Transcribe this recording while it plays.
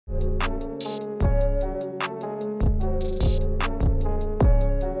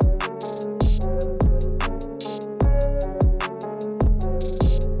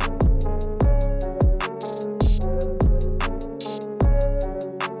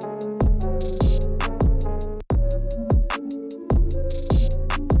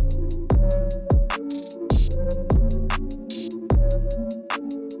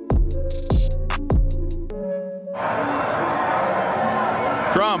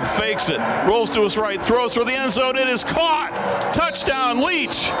Crum fakes it, rolls to his right, throws for the end zone. It is caught. Touchdown,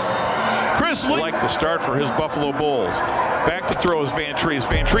 Leach. Chris Leach. Like the start for his Buffalo Bulls. Back to throw is Van Treese.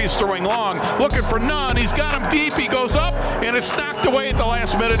 Van Treese throwing long, looking for none. He's got him deep. He goes up, and it's knocked away at the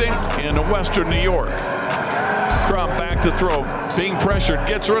last minute in Western New York. Crum back to throw, being pressured,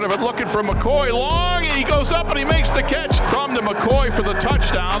 gets rid of it, looking for McCoy. Long, and he goes up and he makes the catch. Crum to McCoy for the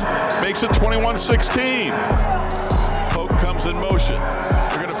touchdown, makes it 21-16. Poke comes in motion.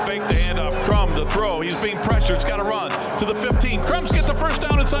 They're going to fake the handoff. Crum to throw. He's being pressured. He's got to run to the 15. Crum's get the first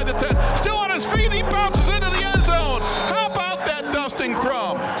down inside the 10. Still on his feet. He bounces into the end zone. How about that, Dustin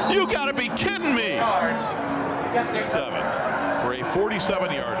Crum? You got to be kidding me. 7 for a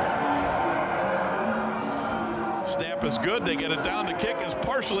 47-yarder. Snap is good. They get it down. The kick is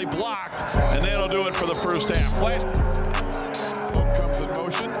partially blocked, and that'll do it for the first half. Poke comes in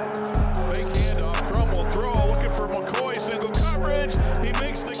motion. Fake handoff. Crum will throw, looking for McCoy. Single coverage. He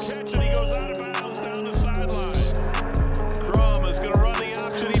makes the catch, and he goes out of bounds down the sideline. Crum is going to run the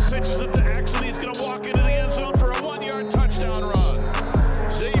option. He pitches it to Axon. He's going to walk into the end zone for a 1-yard touchdown run.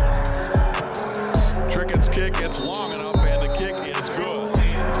 Trickett's kick gets long enough, and the kick is good.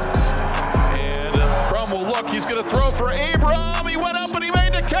 Will look, he's going to throw for Abram. He went up and he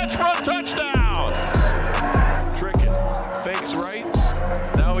made the catch for a touchdown. Trickett fakes right.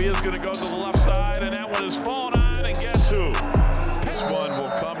 Now he is going to go to the left side, and that one is falling on, and guess who? This one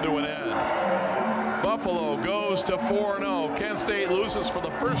will come to an end. Buffalo goes to 4-0. Kent State loses for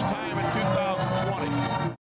the first time in 2020.